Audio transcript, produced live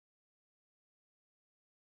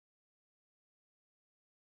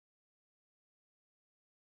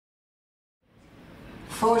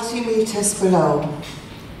40 meters below.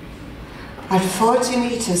 At 40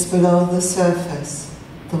 meters below the surface,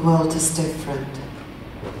 the world is different.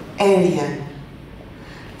 Alien.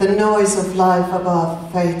 The noise of life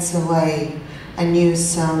above fades away and new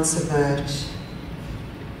sounds emerge.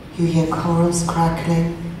 You hear corals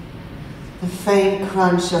crackling, the faint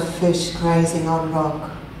crunch of fish grazing on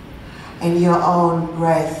rock, and your own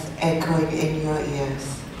breath echoing in your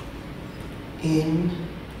ears. In,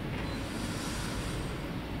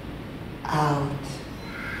 out.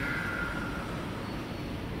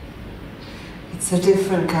 It's a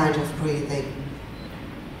different kind of breathing,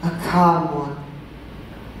 a calm one,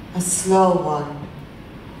 a slow one,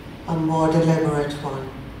 a more deliberate one.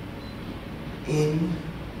 In,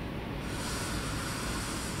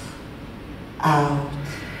 out.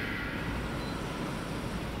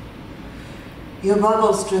 Your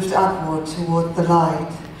bubbles drift upward toward the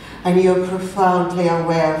light, and you're profoundly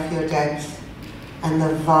aware of your depth and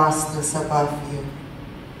the vastness above you.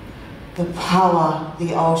 The power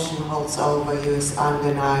the ocean holds over you is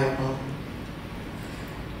undeniable.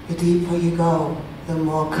 The deeper you go, the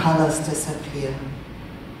more colors disappear.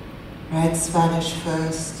 Reds vanish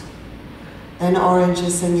first, then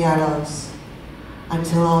oranges and yellows,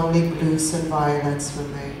 until only blues and violets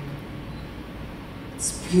remain.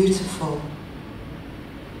 It's beautiful,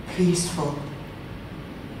 peaceful,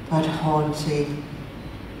 but haunting.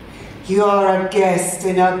 You are a guest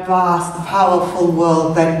in a vast, powerful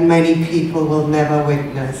world that many people will never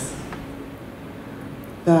witness.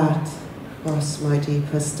 That was my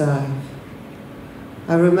deepest dive.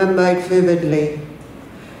 I remember it vividly.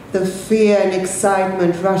 The fear and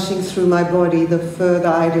excitement rushing through my body the further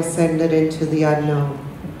I descended into the unknown.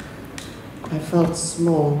 I felt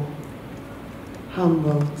small,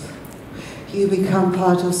 humbled. You become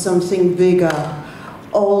part of something bigger,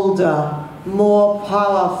 older, more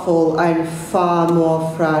powerful and far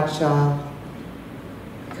more fragile.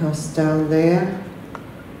 Because down there,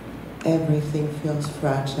 everything feels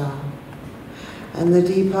fragile. And the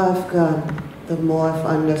deeper I've gone, the more I've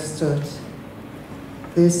understood.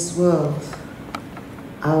 This world,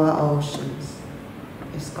 our oceans,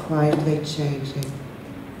 is quietly changing.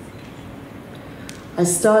 I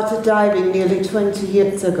started diving nearly 20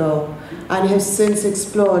 years ago and have since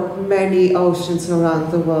explored many oceans around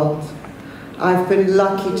the world. I've been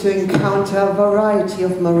lucky to encounter a variety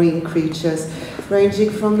of marine creatures,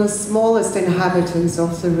 ranging from the smallest inhabitants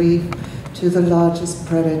of the reef to the largest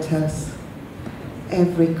predators.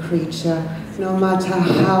 Every creature, no matter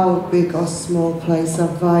how big or small, plays a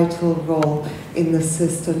vital role in the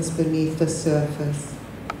systems beneath the surface.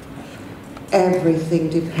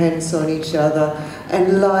 Everything depends on each other,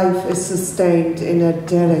 and life is sustained in a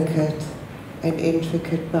delicate and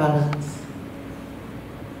intricate balance.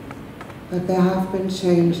 But there have been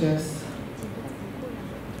changes,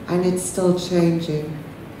 and it's still changing.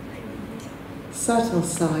 Subtle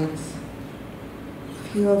signs: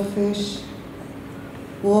 fewer fish,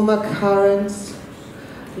 warmer currents,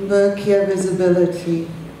 murkier visibility.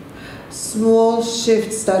 Small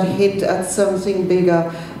shifts that hint at something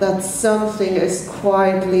bigger, that something is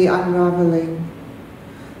quietly unraveling.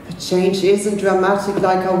 The change isn't dramatic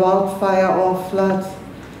like a wildfire or flood.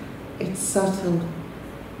 It's subtle,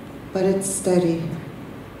 but it's steady,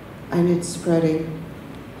 and it's spreading.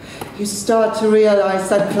 You start to realize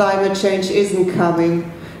that climate change isn't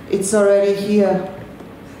coming. It's already here.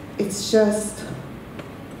 It's just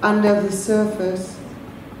under the surface.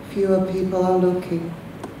 Fewer people are looking.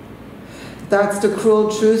 That's the cruel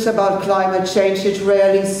truth about climate change. It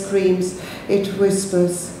rarely screams, it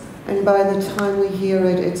whispers, and by the time we hear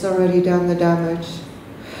it, it's already done the damage.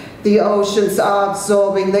 The oceans are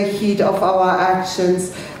absorbing the heat of our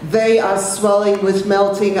actions. They are swelling with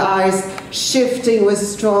melting ice, shifting with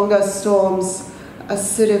stronger storms,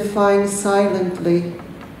 acidifying silently.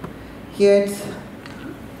 Yet,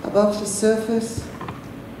 above the surface,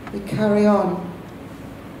 we carry on,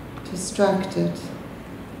 distracted.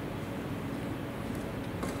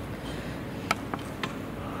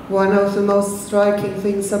 One of the most striking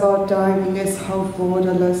things about diving is how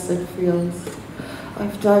borderless it feels.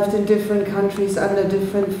 I've dived in different countries under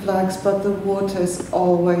different flags, but the water is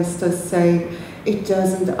always the same. It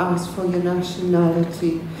doesn't ask for your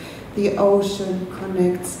nationality. The ocean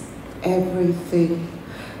connects everything.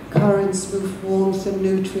 Currents move warmth and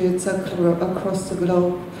nutrients across the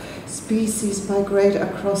globe. Species migrate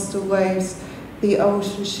across the waves. The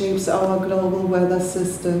ocean shapes our global weather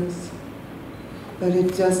systems. But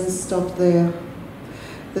it doesn't stop there.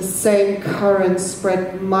 The same currents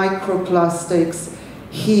spread microplastics,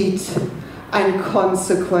 heat, and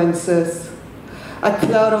consequences. A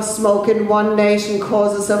cloud of smoke in one nation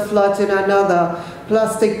causes a flood in another.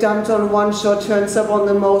 Plastic dumped on one shore turns up on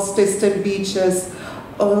the most distant beaches.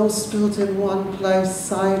 Oil spilled in one place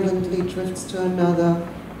silently drifts to another.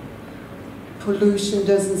 Pollution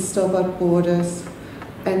doesn't stop at borders,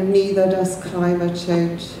 and neither does climate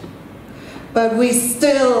change. But we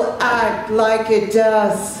still act like it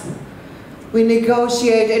does. We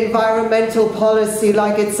negotiate environmental policy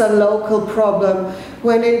like it's a local problem,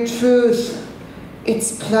 when in truth,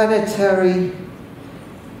 it's planetary.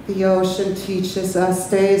 The ocean teaches us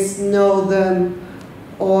there is no them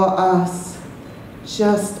or us,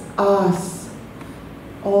 just us,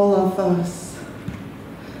 all of us.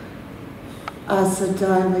 As a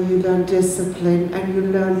diver, you learn discipline and you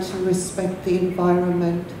learn to respect the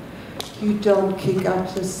environment. You don't kick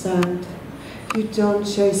up the sand. You don't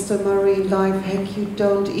chase the marine life. Heck, you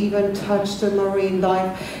don't even touch the marine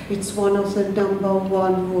life. It's one of the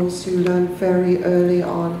 #1 rules you learn very early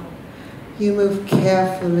on. You move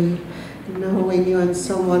carefully, knowing you're in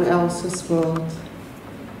someone else's world.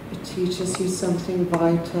 It teaches you something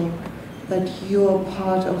vital, that you're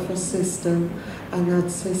part of a system, and that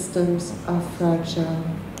systems are fragile.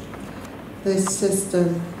 This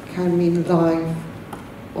system can mean life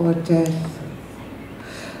or death.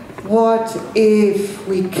 What if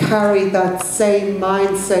we carry that same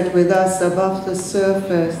mindset with us above the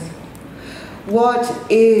surface? What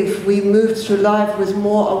if we move through life with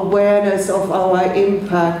more awareness of our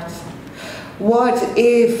impact? What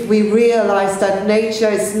if we realize that nature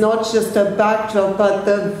is not just a backdrop, but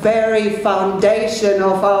the very foundation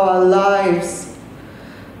of our lives?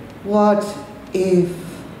 What if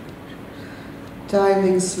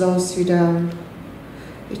diving slows you down?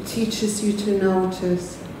 It teaches you to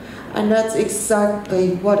notice. And that's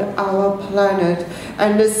exactly what our planet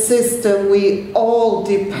and the system we all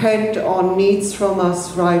depend on needs from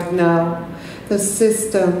us right now. The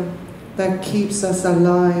system that keeps us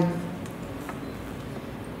alive.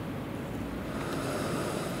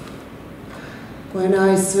 When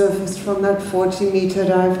I surfaced from that 40-meter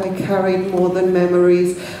dive, I carried more than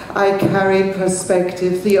memories. I carried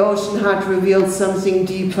perspective. The ocean had revealed something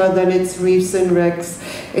deeper than its reefs and wrecks.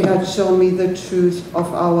 It had shown me the truth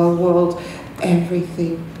of our world.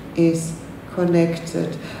 Everything is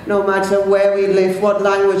connected. No matter where we live, what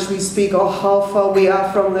language we speak, or how far we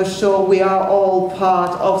are from the shore, we are all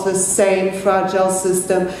part of the same fragile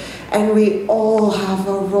system, and we all have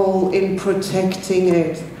a role in protecting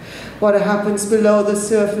it. What happens below the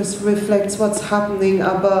surface reflects what's happening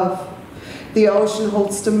above. The ocean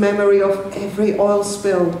holds the memory of every oil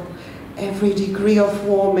spill, every degree of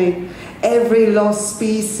warming, every lost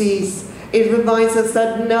species. It reminds us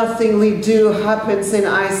that nothing we do happens in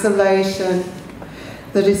isolation.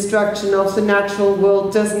 The destruction of the natural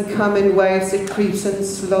world doesn't come in waves, it creeps in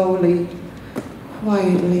slowly,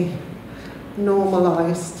 quietly,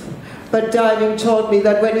 normalized. But diving taught me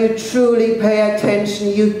that when you truly pay attention,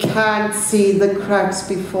 you can't see the cracks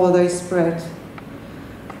before they spread.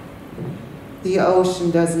 The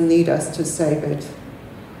ocean doesn't need us to save it.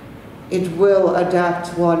 It will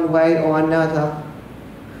adapt one way or another.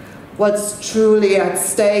 What's truly at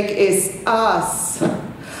stake is us,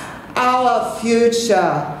 our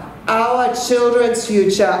future, our children's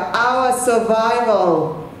future, our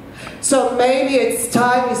survival. So maybe it's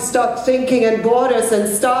time we stopped thinking in borders and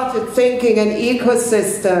started thinking in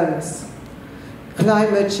ecosystems.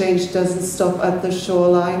 Climate change doesn't stop at the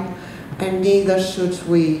shoreline, and neither should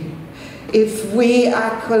we. If we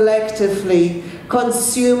act collectively,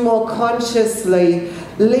 consume more consciously,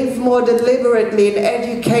 live more deliberately, and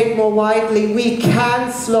educate more widely, we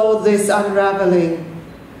can slow this unraveling.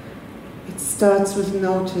 It starts with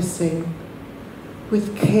noticing,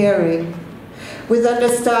 with caring, with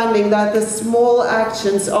understanding that the small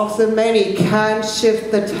actions of the many can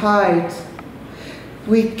shift the tide.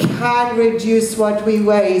 We can reduce what we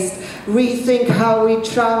waste, rethink how we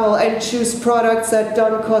travel, and choose products that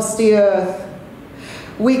don't cost the earth.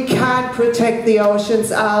 We can protect the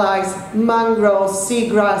ocean's allies, mangroves,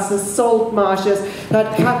 seagrasses, salt marshes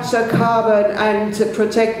that capture carbon and to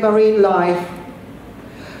protect marine life.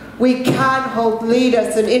 We can hold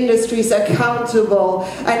leaders and industries accountable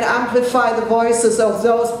and amplify the voices of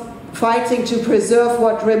those fighting to preserve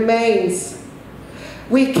what remains.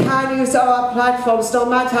 We can use our platforms, no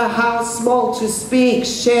matter how small, to speak,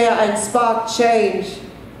 share, and spark change.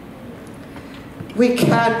 We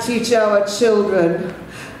can teach our children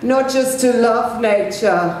not just to love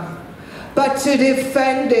nature, but to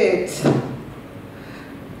defend it.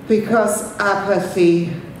 Because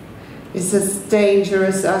apathy is as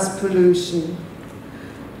dangerous as pollution,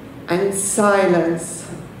 and silence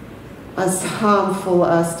as harmful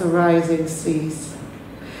as the rising seas.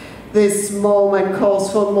 This moment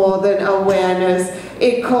calls for more than awareness.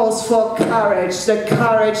 It calls for courage, the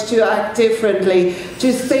courage to act differently,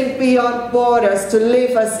 to think beyond borders, to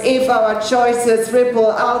live as if our choices ripple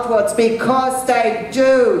outwards, because they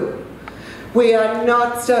do. We are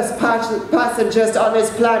not just passengers on this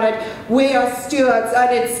planet, we are stewards,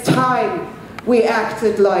 and it's time we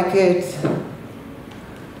acted like it.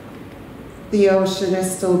 The ocean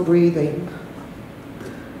is still breathing,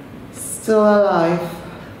 still alive,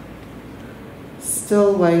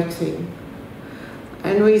 still waiting,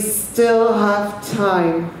 and we still have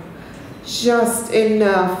time, just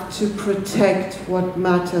enough to protect what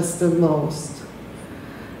matters the most,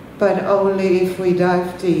 but only if we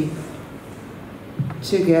dive deep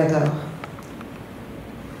together.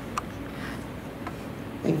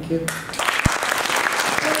 Thank you.